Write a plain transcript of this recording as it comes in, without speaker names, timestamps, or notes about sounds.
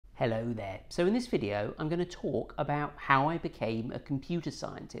Hello there. So in this video, I'm going to talk about how I became a computer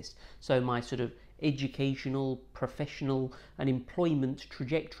scientist. So my sort of educational, professional and employment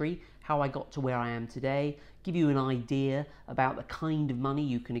trajectory, how I got to where I am today, give you an idea about the kind of money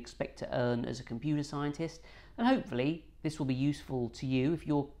you can expect to earn as a computer scientist, and hopefully this will be useful to you if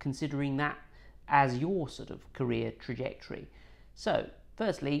you're considering that as your sort of career trajectory. So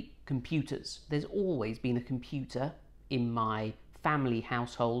firstly, computers. There's always been a computer in my family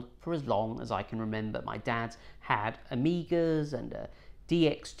household for as long as I can remember. My dad's had Amigas and a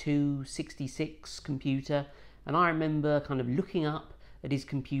DX266 computer, and I remember kind of looking up at his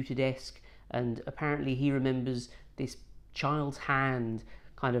computer desk, and apparently he remembers this child's hand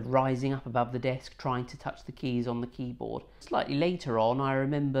kind of rising up above the desk trying to touch the keys on the keyboard. Slightly later on, I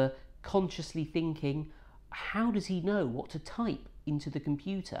remember consciously thinking, how does he know what to type into the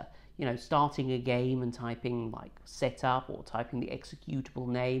computer? You know, starting a game and typing like setup or typing the executable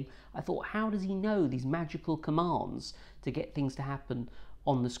name. I thought, how does he know these magical commands to get things to happen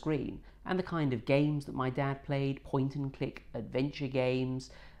on the screen? And the kind of games that my dad played, point and click adventure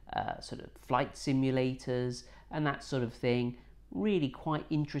games, sort of flight simulators and that sort of thing, really quite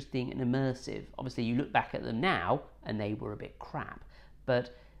interesting and immersive. Obviously you look back at them now and they were a bit crap,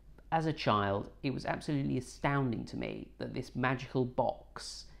 but as a child it was absolutely astounding to me that this magical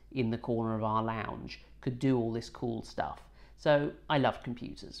box in the corner of our lounge could do all this cool stuff. So I loved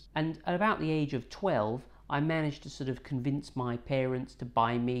computers. And at about the age of 12, I managed to sort of convince my parents to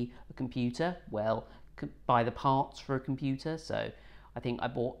buy me a computer. Well, buy the parts for a computer. So I think I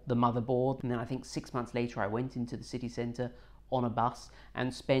bought the motherboard, and then I think 6 months later I went into the city centre on a bus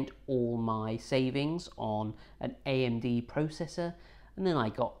and spent all my savings on an AMD processor. And then I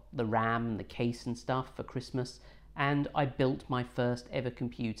got the RAM and the case and stuff for Christmas, and I built my first ever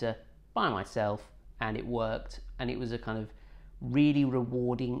computer by myself, and it worked, and it was a kind of really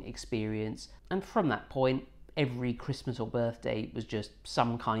rewarding experience. And from that point, every Christmas or birthday was just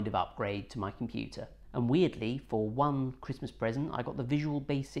some kind of upgrade to my computer. And weirdly, for one Christmas present, I got the Visual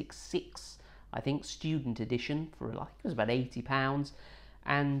Basic 6, I think, student edition for like, it was about £80,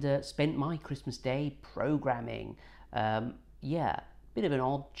 and spent my Christmas day programming. Bit of an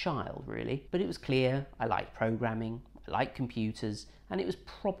odd child really, but it was clear I liked programming, I liked computers, and it was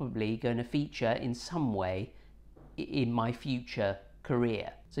probably going to feature in some way in my future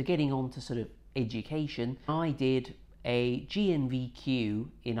career. So getting on to sort of education, I did a GNVQ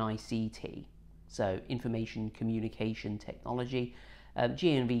in ICT, so Information Communication Technology.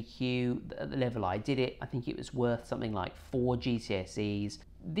 GNVQ, at the level I did it, I think it was worth something like 4 GCSEs.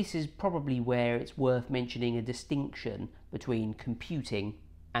 This is probably where it's worth mentioning a distinction between computing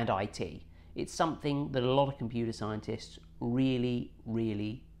and IT. It's something that a lot of computer scientists really,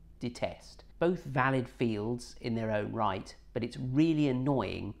 really detest. Both valid fields in their own right, but it's really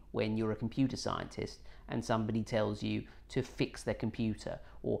annoying when you're a computer scientist and somebody tells you to fix their computer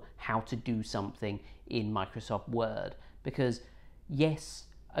or how to do something in Microsoft Word, because yes,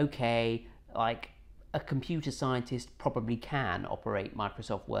 okay, like a computer scientist probably can operate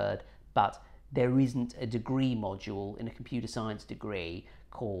Microsoft Word, but there isn't a degree module in a computer science degree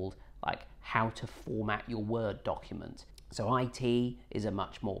called like how to format your Word document. So IT is a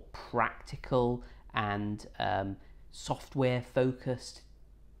much more practical and software focused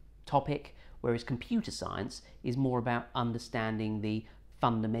topic, whereas computer science is more about understanding the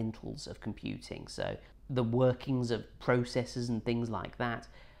fundamentals of computing. So the workings of processors and things like that,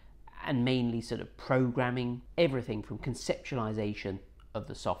 and mainly sort of programming, everything from conceptualization of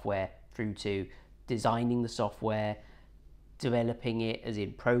the software through to designing the software, developing it as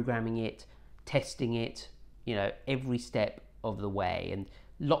in programming it, testing it, you know, every step of the way. And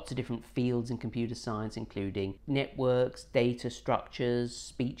lots of different fields in computer science, including networks, data structures,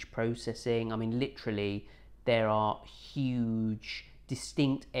 speech processing. I mean, literally there are huge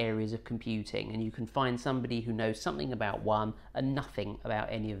distinct areas of computing, and you can find somebody who knows something about one and nothing about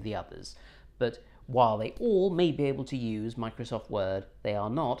any of the others. But while they all may be able to use Microsoft Word, they are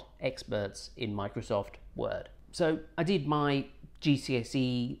not experts in Microsoft Word. So I did my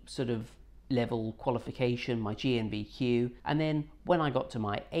GCSE sort of level qualification, my GNVQ, and then when I got to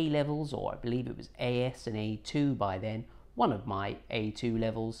my A levels, or I believe it was AS and A2 by then, one of my A2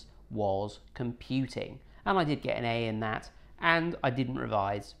 levels was computing, and I did get an A in that. And I didn't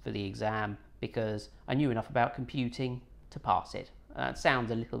revise for the exam because I knew enough about computing to pass it. That sounds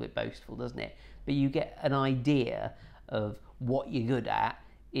a little bit boastful, doesn't it? But you get an idea of what you're good at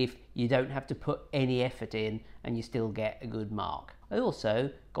if you don't have to put any effort in and you still get a good mark. I also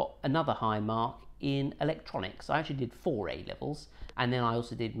got another high mark in electronics. I actually did 4 A levels, And then I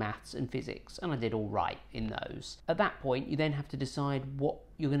also did maths and physics, and I did all right in those. At that point, you then have to decide what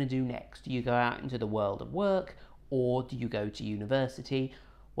you're going to do next. Do you go out into the world of work, or do you go to university?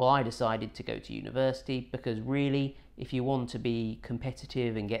 Well, I decided to go to university because really, if you want to be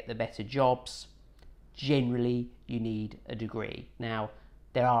competitive and get the better jobs, generally you need a degree. Now,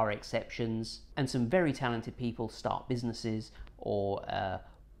 there are exceptions, and some very talented people start businesses or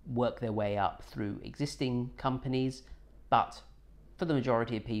work their way up through existing companies, but for the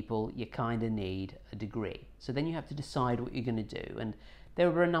majority of people, you kind of need a degree. So then you have to decide what you're going to do, and there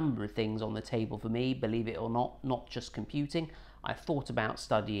were a number of things on the table for me, believe it or not just computing. I thought about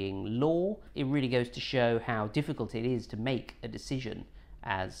studying law. It really goes to show how difficult it is to make a decision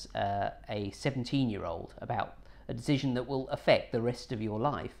as a 17-year-old about a decision that will affect the rest of your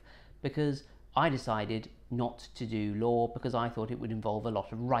life, because I decided not to do law because I thought it would involve a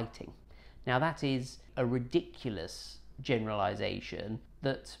lot of writing. Now, that is a ridiculous generalization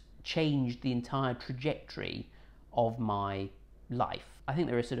that changed the entire trajectory of my life. I think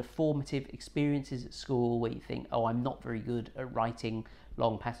there are sort of formative experiences at school where you think, oh, I'm not very good at writing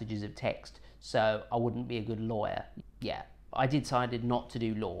long passages of text, so I wouldn't be a good lawyer. Yeah, I decided not to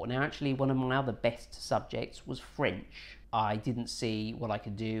do law. Now, actually, one of my other best subjects was French. I didn't see what I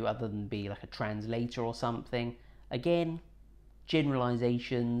could do other than be like a translator or something. Again,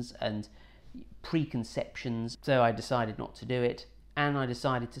 generalizations and preconceptions, so I decided not to do it, and I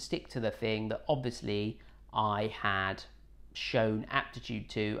decided to stick to the thing that obviously I had shown aptitude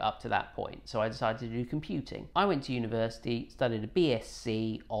to up to that point. So I decided to do computing. I went to university, studied a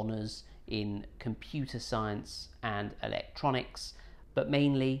BSc honours in computer science and electronics, but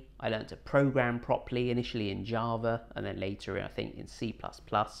mainly I learned to program properly, initially in Java and then later I think in C++,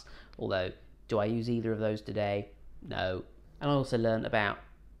 although do I use either of those today? No. And I also learned about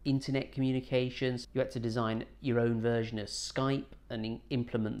internet communications. You had to design your own version of Skype and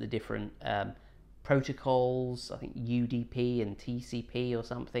implement the different protocols, I think UDP and TCP or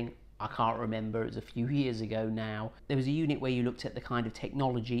something. I can't remember, it was a few years ago now. There was a unit where you looked at the kind of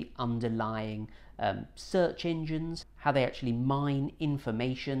technology underlying search engines, how they actually mine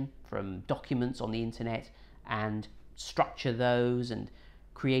information from documents on the internet and structure those and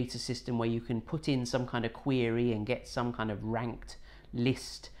create a system where you can put in some kind of query and get some kind of ranked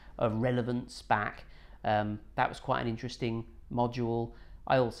list of relevance back. That was quite an interesting module.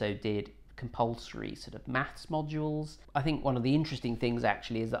 I also did compulsory sort of maths modules. I think one of the interesting things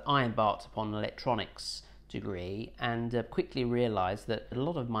actually is that I embarked upon an electronics degree and quickly realised that a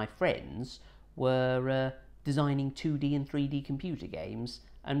lot of my friends were designing 2D and 3D computer games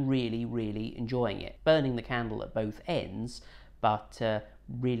and really enjoying it, burning the candle at both ends, but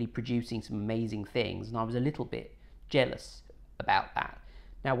really producing some amazing things, and I was a little bit jealous about that.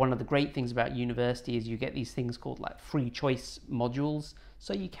 Now, one of the great things about university is you get these things called like free choice modules,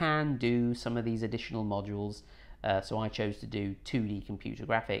 so you can do some of these additional modules. So I chose to do 2D computer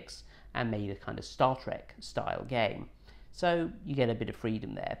graphics and made a kind of Star Trek style game. So you get a bit of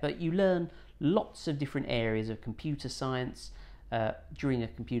freedom there, but you learn lots of different areas of computer science during a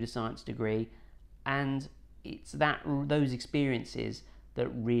computer science degree, and it's those experiences that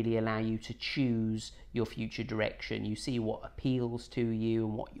really allow you to choose your future direction. You see what appeals to you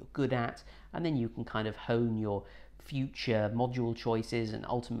and what you're good at, and then you can kind of hone your future module choices and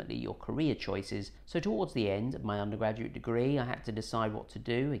ultimately your career choices. So towards the end of my undergraduate degree, I had to decide what to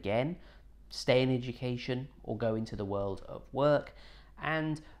do again, stay in education or go into the world of work,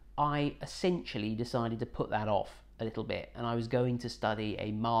 and I essentially decided to put that off a little bit, and I was going to study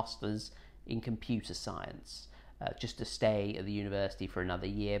a master's in computer science. Just to stay at the university for another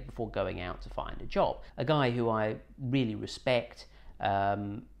year before going out to find a job. A guy who I really respect,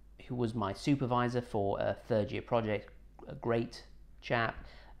 who was my supervisor for a third year project, a great chap,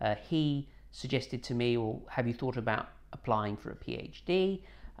 he suggested to me, well, have you thought about applying for a PhD?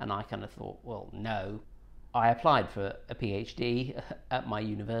 And I kind of thought, well, no. I applied for a PhD at my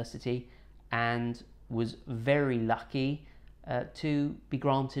university and was very lucky to be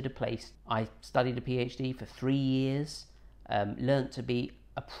granted a place. I studied a PhD for 3 years, learnt to be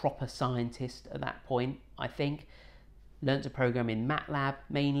a proper scientist at that point, I think. Learnt to program in MATLAB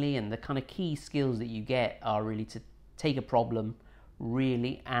mainly, and the kind of key skills that you get are really to take a problem,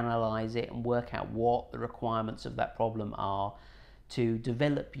 really analyse it and work out what the requirements of that problem are, to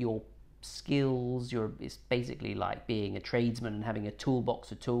develop your skills. It's basically like being a tradesman and having a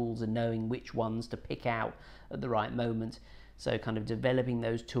toolbox of tools and knowing which ones to pick out at the right moment. So kind of developing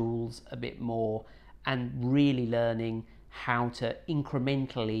those tools a bit more and really learning how to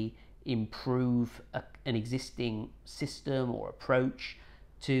incrementally improve an existing system or approach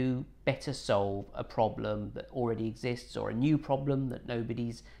to better solve a problem that already exists or a new problem that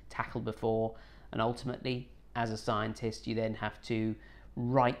nobody's tackled before. And ultimately, as a scientist, you then have to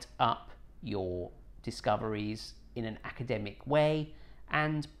write up your discoveries in an academic way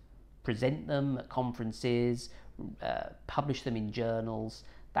and present them at conferences, publish them in journals,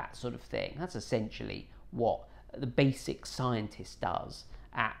 that sort of thing. That's essentially what the basic scientist does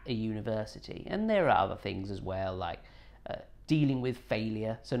at a university. And there are other things as well, like dealing with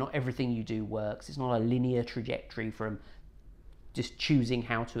failure. So not everything you do works. It's not a linear trajectory from just choosing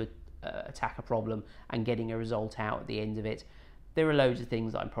how to attack a problem and getting a result out at the end of it. There are loads of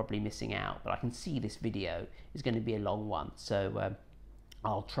things that I'm probably missing out, but I can see this video is going to be a long one, so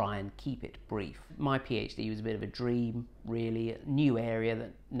I'll try and keep it brief. My PhD was a bit of a dream, really, a new area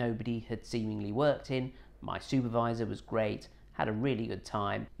that nobody had seemingly worked in. My supervisor was great, had a really good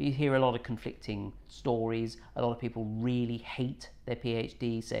time. You hear a lot of conflicting stories. A lot of people really hate their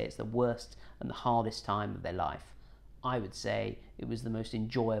PhD, say it's the worst and the hardest time of their life. I would say it was the most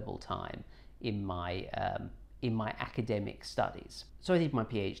enjoyable time in my academic studies. So I did my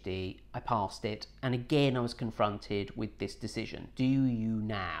PhD, I passed it, and again I was confronted with this decision. Do you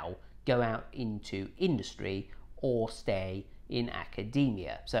now go out into industry or stay in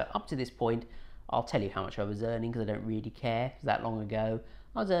academia? So up to this point, I'll tell you how much I was earning because I don't really care. It was that long ago.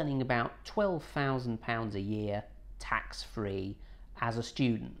 I was earning about £12,000 a year, tax-free, as a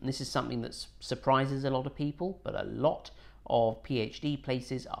student. And this is something that surprises a lot of people, but a lot of PhD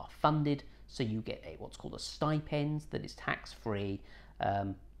places are funded, so you get what's called a stipend that is tax-free.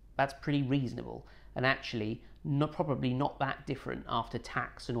 That's pretty reasonable, and actually probably not that different after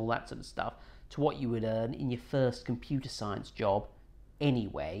tax and all that sort of stuff to what you would earn in your first computer science job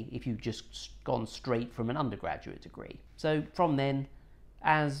anyway, if you've just gone straight from an undergraduate degree. So from then,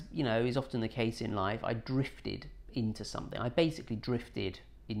 as you know, is often the case in life, I drifted into something. I basically drifted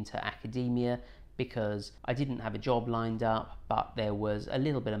into academia because I didn't have a job lined up, but there was a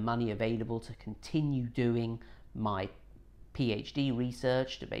little bit of money available to continue doing my PhD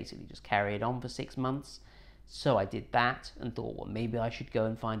research, to basically just carry it on for 6 months. So I did that and thought, well, maybe I should go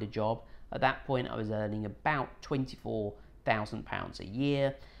and find a job. At that point, I was earning about £24,000 a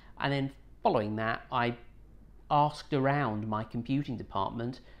year. And then following that, I asked around my computing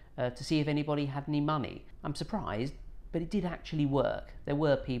department to see if anybody had any money. I'm surprised, but it did actually work. There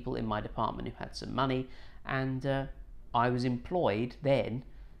were people in my department who had some money, and I was employed then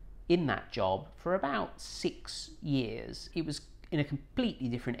in that job for about 6 years. It was in a completely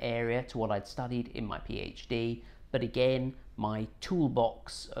different area to what I'd studied in my PhD, but again, my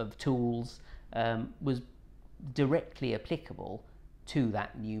toolbox of tools was directly applicable to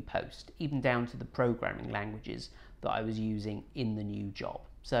that new post, even down to the programming languages that I was using in the new job.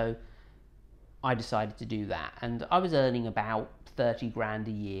 So I decided to do that, and I was earning about 30 grand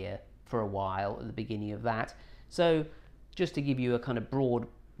a year for a while at the beginning of that. So just to give you a kind of broad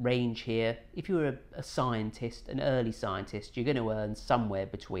range here, if you're a scientist, an early scientist, you're going to earn somewhere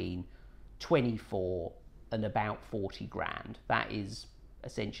between 24 and about 40 grand. That is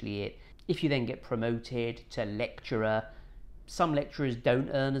essentially it. If you then get promoted to lecturer, some lecturers don't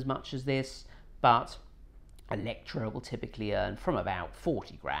earn as much as this, but a lecturer will typically earn from about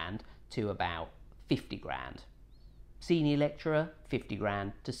 40 grand to about 50 grand. Senior lecturer, 50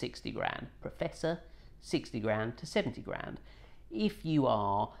 grand to 60 grand. Professor, 60 grand to 70 grand. If you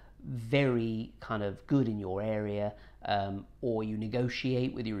are very kind of good in your area, or you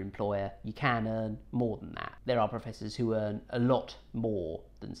negotiate with your employer, you can earn more than that. There are professors who earn a lot more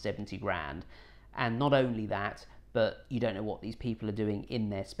than 70 grand. And not only that, but you don't know what these people are doing in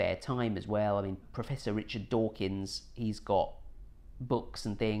their spare time as well. I mean, Professor Richard Dawkins, he's got books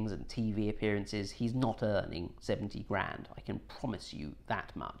and things and TV appearances. He's not earning 70 grand. I can promise you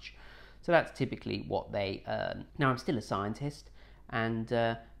that much. So that's typically what they earn. Now, I'm still a scientist, and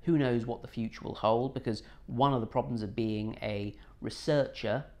who knows what the future will hold, because one of the problems of being a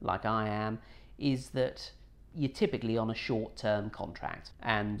researcher, like I am, is that you're typically on a short-term contract.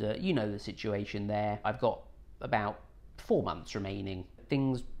 And you know the situation there. I've got about 4 months remaining.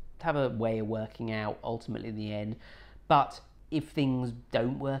 Things have a way of working out ultimately in the end, but if things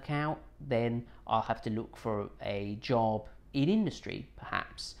don't work out, then I'll have to look for a job in industry,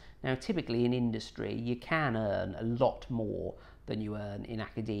 perhaps. Now, typically in industry, you can earn a lot more than you earn in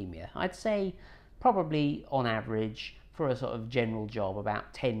academia. I'd say probably on average for a sort of general job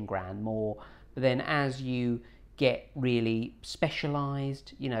about 10 grand more. But then as you get really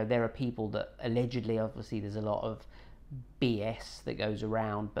specialised, you know, there are people that allegedly, obviously there's a lot of BS that goes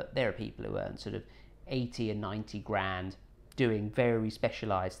around, but there are people who earn sort of 80 and 90 grand doing very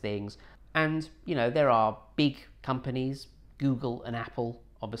specialised things. And, you know, there are big companies, Google and Apple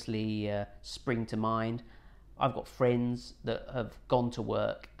obviously spring to mind. I've got friends that have gone to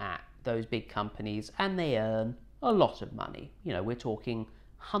work at those big companies and they earn a lot of money. You know, we're talking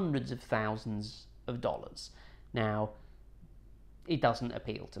hundreds of thousands of dollars. Now, it doesn't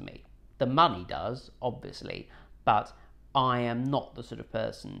appeal to me. The money does, obviously, but I am not the sort of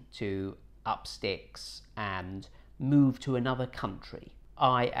person to up sticks and move to another country.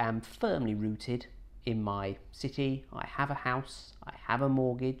 I am firmly rooted in my city. I have a house, I have a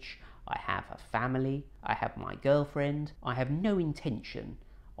mortgage, I have a family, I have my girlfriend. I have no intention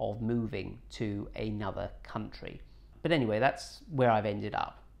of moving to another country. But anyway, that's where I've ended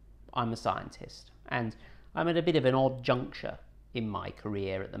up. I'm a scientist, and I'm at a bit of an odd juncture in my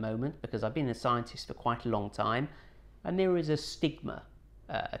career at the moment because I've been a scientist for quite a long time, and there is a stigma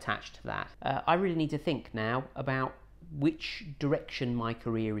attached to that. I really need to think now about which direction my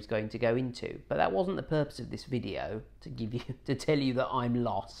career is going to go into, but that wasn't the purpose of this video, to tell you that I'm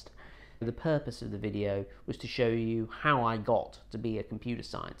lost. The purpose of the video was to show you how I got to be a computer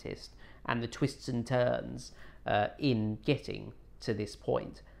scientist and the twists and turns in getting to this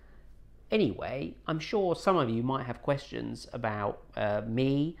point. Anyway, I'm sure some of you might have questions about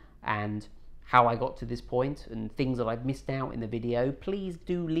me and how I got to this point and things that I've missed out in the video. Please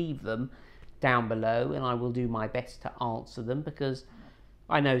do leave them down below and I will do my best to answer them, because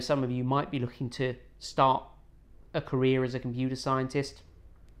I know some of you might be looking to start a career as a computer scientist.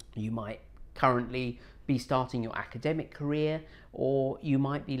 You might currently be starting your academic career, or you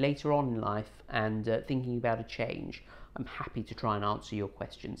might be later on in life and thinking about a change. I'm happy to try and answer your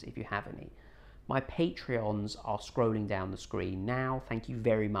questions if you have any. My Patreons are scrolling down the screen now. Thank you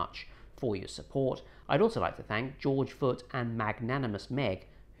very much for your support. I'd also like to thank George Foot and Magnanimous Meg,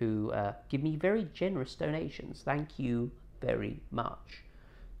 who give me very generous donations. Thank you very much.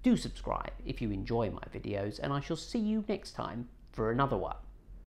 Do subscribe if you enjoy my videos, and I shall see you next time for another one.